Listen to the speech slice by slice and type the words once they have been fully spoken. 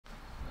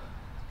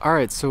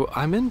Alright, so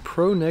I'm in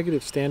Pro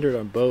Negative Standard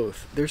on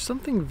both. There's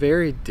something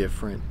very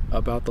different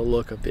about the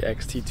look of the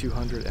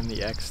xt200 and the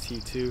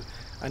xt2.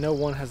 I know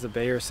one has the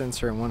Beyer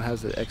sensor and one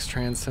has the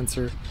X-Trans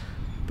sensor,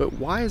 but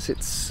why is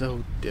it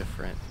so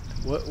different?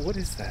 What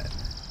is that?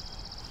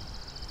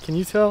 Can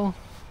you tell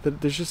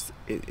that there's just,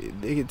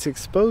 it's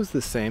exposed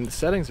the same, the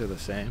settings are the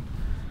same,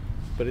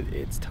 but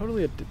it's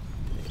totally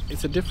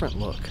it's a different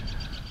look.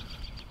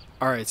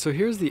 Alright, so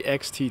here's the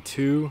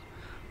xt2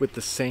 with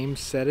the same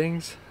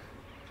settings.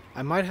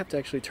 I might have to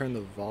actually turn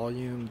the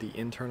volume, the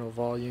internal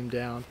volume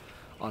down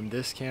on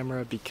this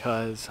camera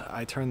because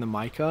I turned the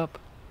mic up.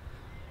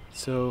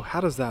 So how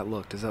does that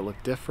look? Does that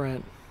look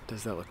different?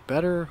 Does that look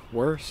better?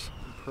 Worse?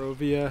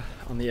 Provia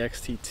on the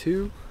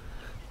xt2.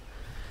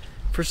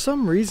 For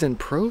some reason,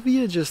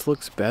 Provia just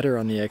looks better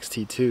on the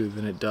xt2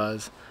 than it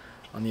does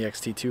on the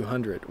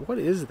xt200. What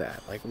is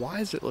that? Like, why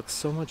does it look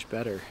so much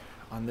better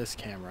on this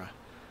camera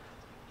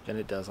than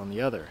it does on the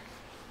other?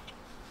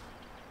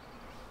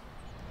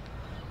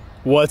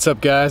 What's up,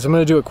 guys? I'm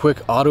going to do a quick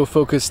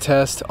autofocus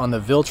test on the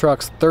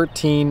Viltrox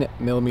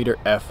 13mm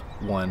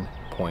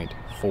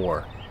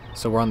f1.4.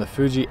 So we're on the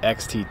Fuji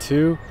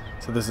xt2,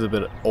 so this is a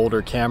bit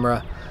older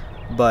camera,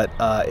 but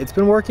it's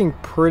been working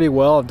pretty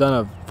well. I've done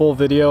a full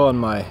video on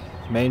my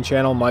main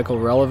channel, Michael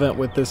Relevant,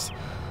 with this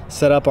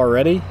setup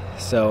already,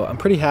 so I'm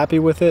pretty happy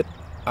with it.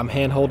 I'm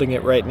hand holding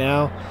it right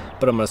now,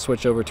 but I'm going to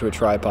switch over to a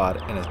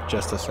tripod in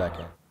just a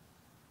second.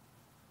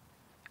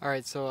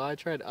 Alright, so I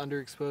tried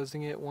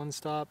underexposing it one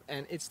stop,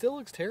 and it still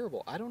looks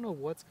terrible. I don't know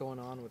what's going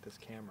on with this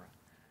camera.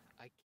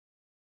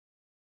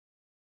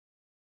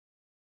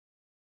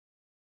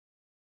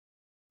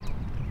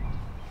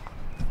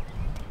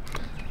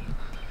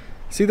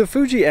 See, the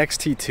Fuji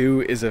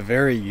xt2 is a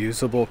very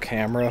usable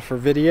camera for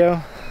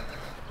video.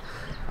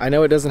 I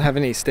know it doesn't have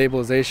any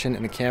stabilization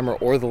in the camera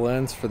or the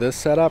lens for this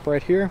setup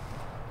right here,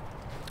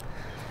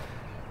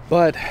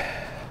 but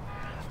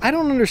I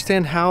don't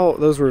understand how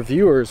those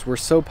reviewers were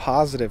so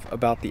positive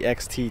about the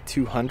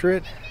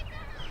xt200,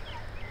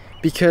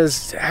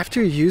 because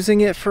after using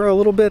it for a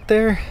little bit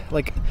there,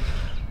 like,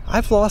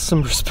 I've lost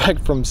some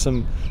respect from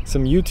some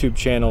YouTube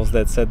channels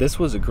that said this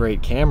was a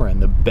great camera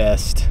and the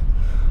best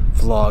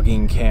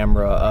vlogging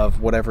camera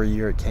of whatever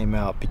year it came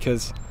out,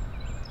 because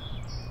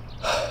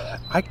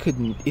I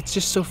couldn't, it's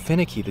just so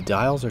finicky. The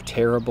dials are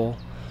terrible.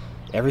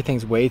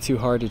 Everything's way too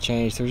hard to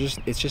change.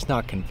 It's just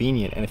not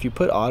convenient. And if you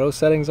put auto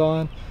settings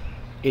on,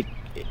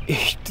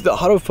 the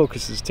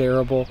autofocus is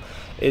terrible.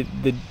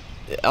 The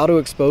auto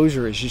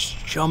exposure is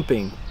just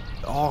jumping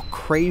all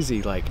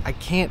crazy. Like, I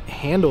can't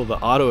handle the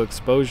auto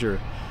exposure,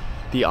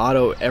 the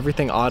auto,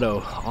 everything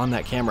auto on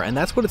that camera. And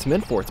that's what it's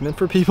meant for. It's meant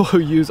for people who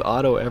use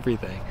auto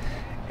everything.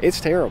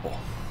 It's terrible.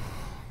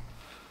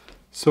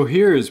 So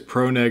here is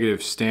Pro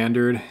Negative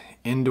Standard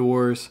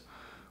indoors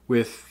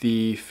with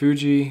the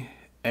Fuji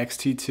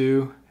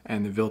xt2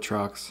 and the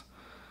Viltrox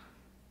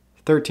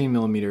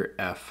 13mm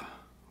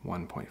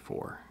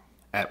f1.4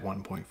 at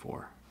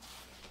 1.4.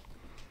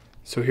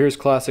 So here's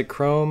classic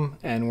chrome,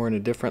 and we're in a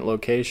different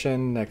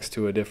location next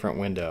to a different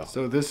window.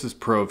 So this is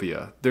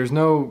Provia. There's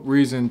no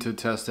reason to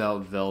test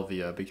out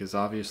Velvia because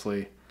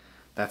obviously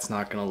that's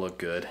not gonna look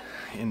good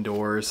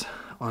indoors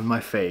on my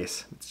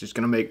face. It's just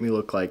gonna make me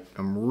look like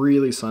I'm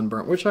really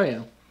sunburnt, which I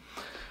am.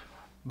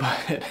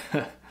 But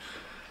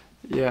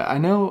yeah, I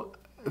know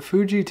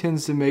Fuji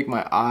tends to make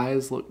my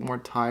eyes look more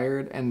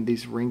tired and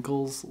these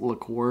wrinkles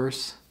look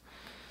worse.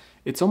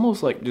 It's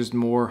almost like just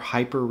more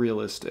hyper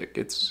realistic.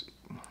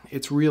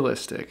 It's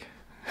realistic.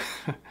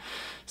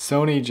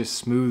 Sony just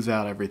smooths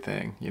out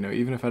everything, you know,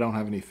 even if I don't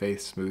have any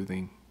face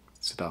smoothing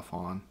stuff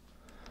on.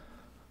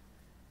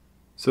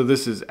 So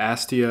this is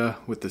Astia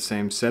with the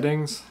same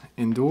settings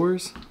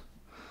indoors.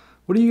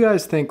 What do you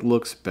guys think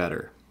looks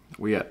better?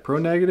 We got Pro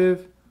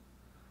Negative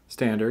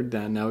Standard,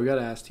 then now we got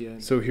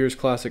Astia. So here's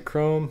classic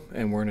chrome,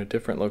 and we're in a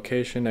different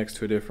location next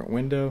to a different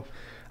window.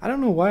 I don't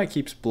know why it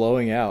keeps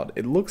blowing out.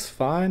 It looks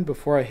fine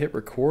before I hit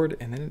record,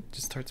 and then it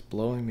just starts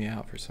blowing me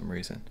out for some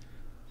reason.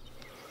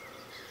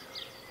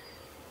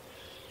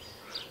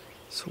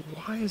 So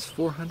why is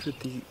 400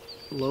 the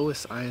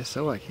lowest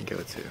ISO I can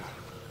go to?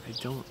 I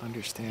don't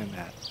understand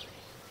that.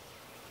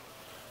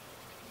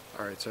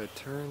 Alright, so I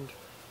turned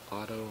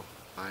auto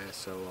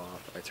ISO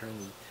off. I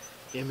turned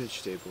the image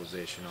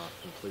stabilization off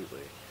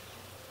completely,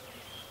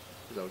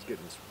 because I was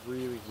getting this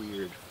really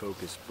weird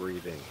focus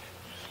breathing.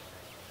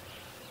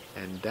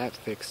 And that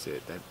fixed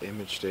it. That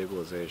image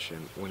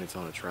stabilization, when it's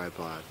on a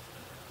tripod,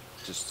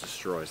 just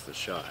destroys the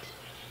shot.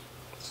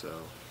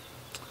 So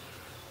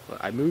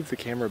I moved the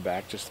camera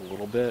back just a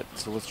little bit,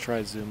 so let's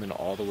try zooming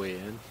all the way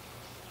in.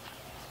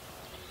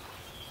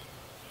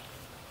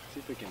 See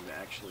if we can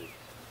actually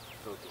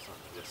focus on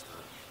it this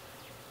time.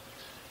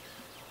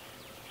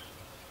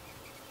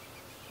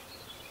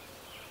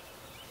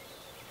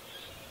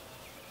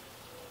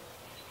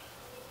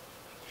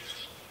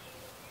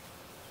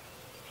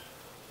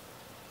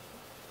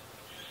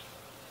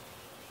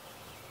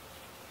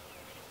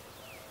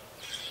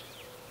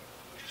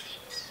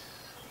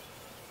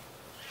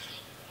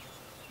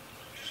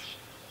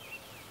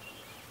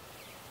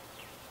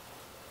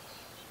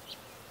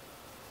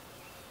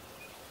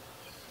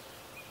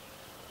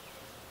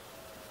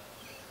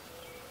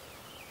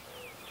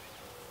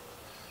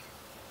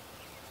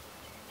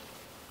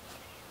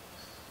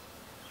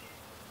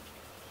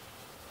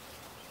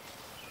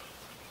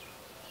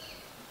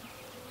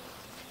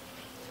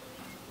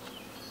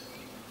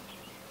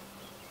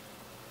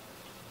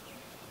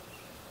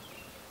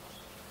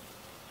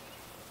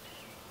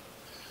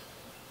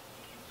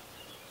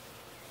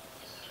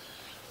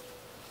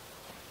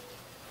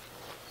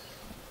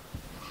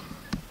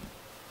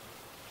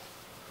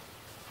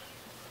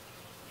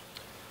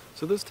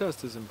 So this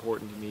test is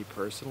important to me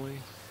personally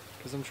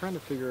because I'm trying to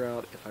figure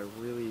out if I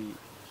really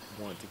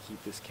want to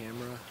keep this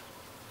camera.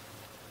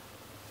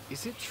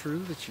 Is it true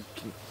that you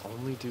can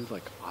only do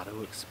like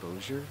auto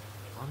exposure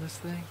on this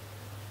thing?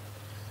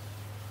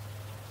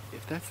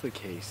 If that's the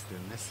case,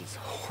 then this is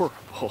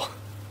horrible.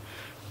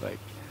 Like,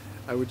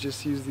 I would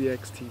just use the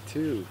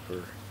xt2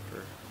 for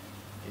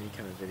any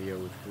kind of video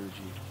with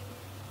Fuji.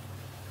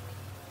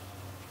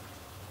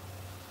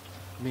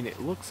 I mean, it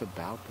looks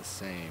about the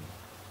same,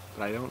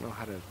 but I don't know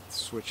how to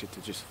switch it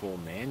to just full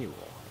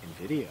manual in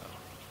video.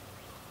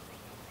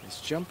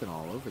 It's jumping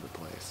all over the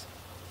place.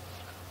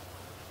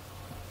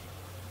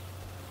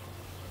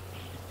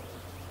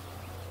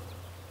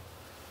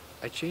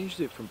 I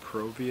changed it from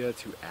Provia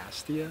to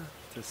Astia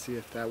to see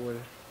if that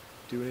would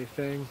do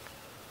anything.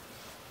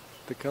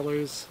 The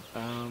colors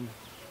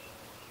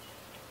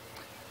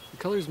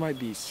might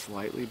be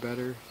slightly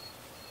better.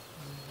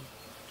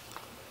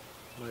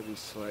 Might be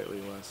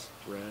slightly less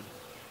red.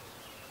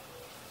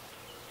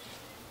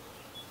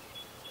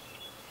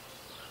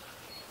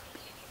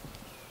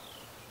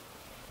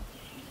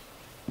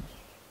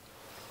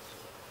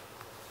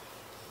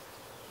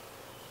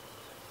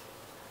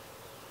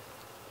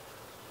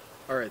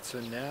 Alright, so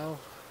now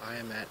I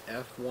am at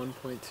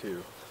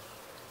f1.2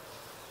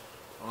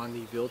 on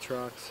the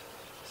Viltrox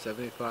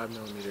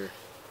 75mm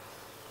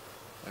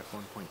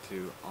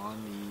f1.2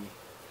 on the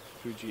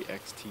Fuji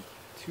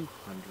xt200.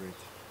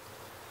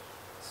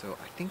 So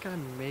I think I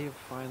may have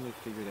finally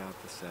figured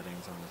out the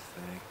settings on this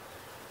thing.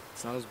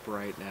 It's not as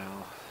bright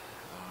now,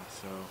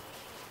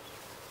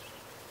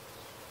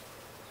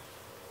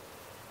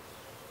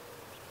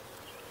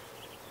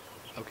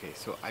 okay,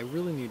 so I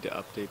really need to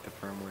update the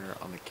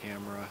firmware on the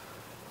camera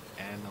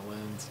and the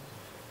lens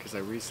because I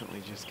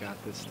recently just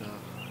got this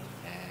stuff,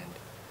 and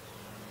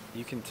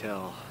you can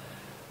tell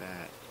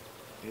that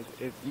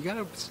you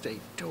gotta stay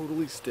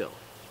totally still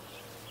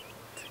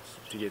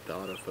to get the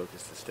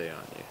autofocus to stay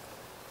on you.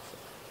 So,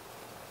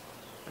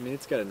 I mean,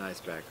 it's got a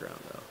nice background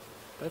though.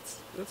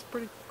 That's a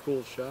pretty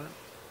cool shot.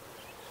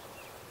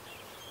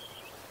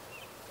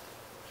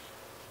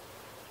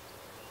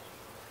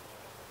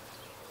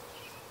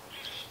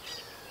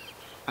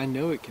 I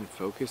know it can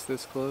focus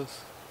this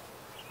close,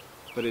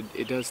 but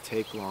it does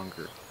take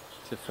longer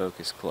to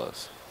focus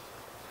close.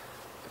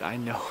 But I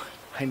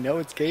know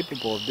it's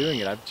capable of doing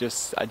it. I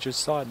just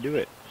saw it do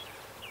it.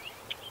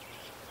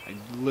 I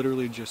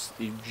literally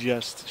you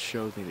just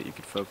showed me that you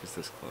could focus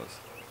this close.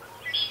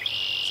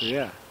 So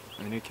yeah,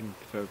 I mean, it can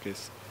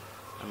focus.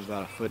 I'm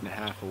about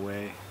 1.5 feet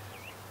away.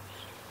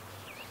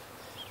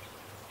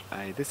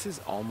 This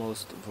is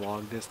almost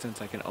vlog distance.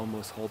 I can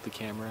almost hold the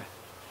camera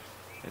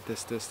at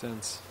this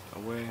distance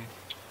away.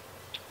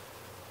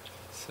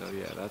 So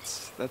yeah,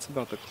 that's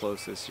about the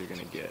closest you're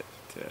gonna get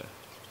to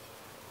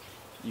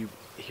you.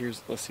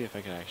 Let's see if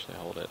I can actually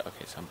hold it.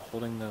 Okay, so I'm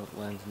holding the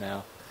lens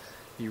now.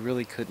 You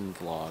really couldn't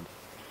vlog.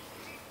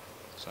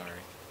 Sorry.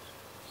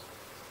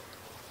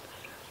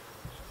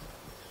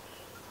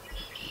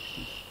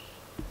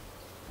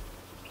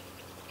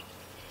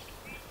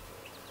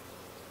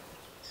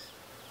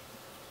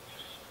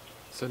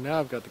 So now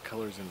I've got the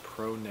colors in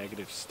Pro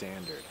Negative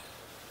Standard.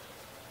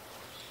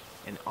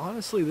 And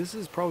honestly, this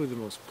is probably the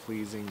most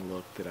pleasing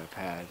look that I've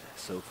had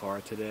so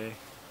far today.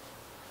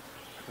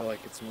 I feel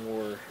like it's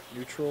more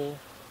neutral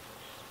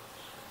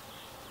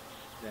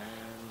than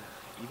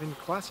even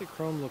Classic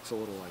Chrome looks a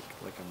little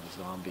like I'm a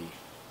zombie.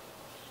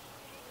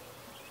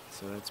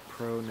 So that's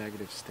Pro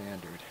Negative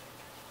Standard.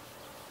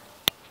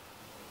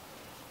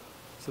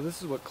 So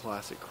this is what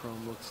Classic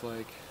Chrome looks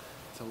like.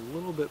 It's a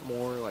little bit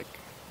more like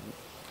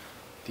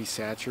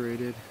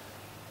desaturated.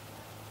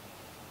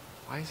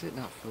 Why is it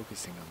not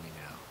focusing on me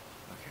now?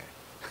 Okay.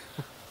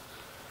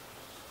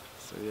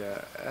 So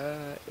yeah,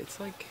 it's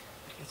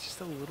just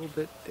a little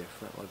bit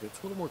different. Like, it's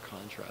a little more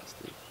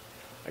contrasty,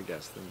 I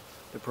guess, than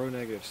the Pro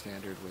Negative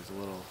Standard was a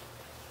little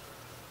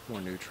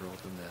more neutral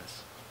than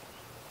this.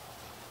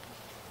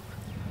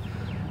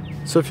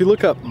 So if you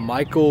look up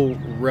Michael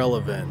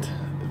Relevant,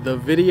 the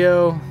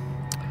video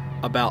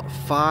about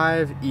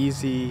 5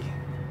 easy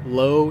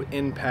low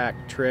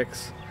impact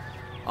tricks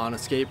on a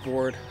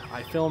skateboard,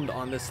 I filmed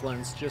on this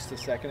lens just a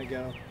second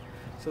ago.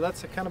 So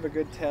that's kind of a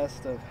good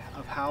test of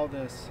how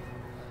this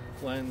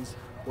lens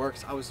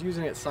works. I was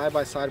using it side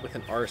by side with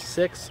an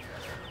R6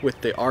 with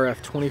the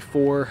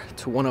RF24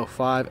 to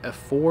 105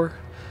 f4.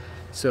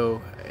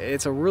 So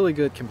it's a really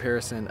good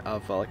comparison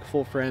of like a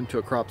full frame to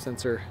a crop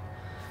sensor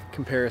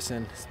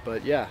comparison.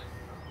 But yeah,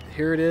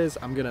 here it is.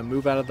 I'm gonna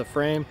move out of the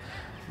frame,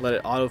 let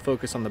it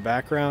autofocus on the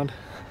background.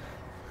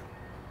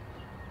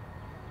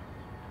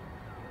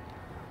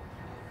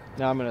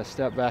 Now I'm going to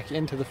step back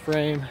into the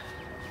frame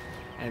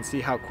and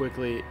see how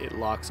quickly it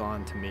locks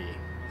on to me.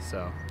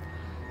 So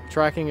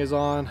tracking is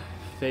on,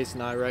 face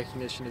and eye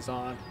recognition is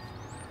on.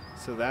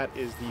 So that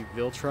is the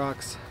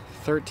Viltrox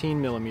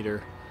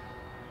 13mm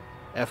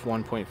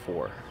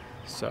f1.4.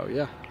 So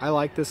yeah, I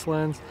like this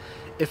lens.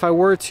 If I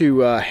were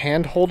to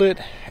hand hold it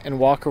and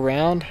walk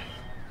around,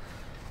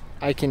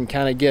 I can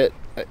kind of get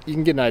you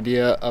can get an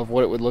idea of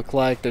what it would look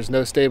like. There's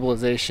no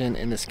stabilization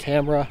in this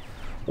camera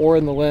or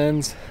in the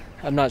lens.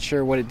 I'm not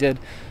sure what it did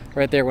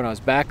right there when I was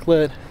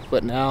backlit,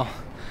 but now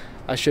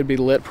I should be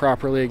lit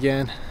properly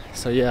again.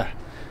 So yeah,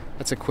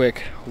 that's a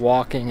quick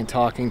walking and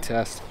talking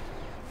test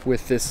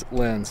with this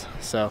lens.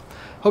 So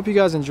hope you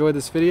guys enjoyed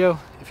this video.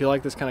 If you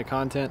like this kind of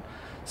content,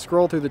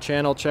 scroll through the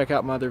channel, check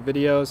out my other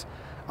videos.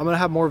 I'm gonna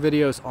have more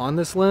videos on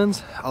this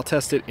lens. I'll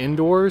test it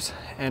indoors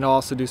and I'll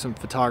also do some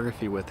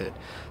photography with it.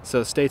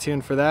 So stay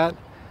tuned for that.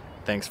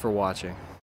 Thanks for watching.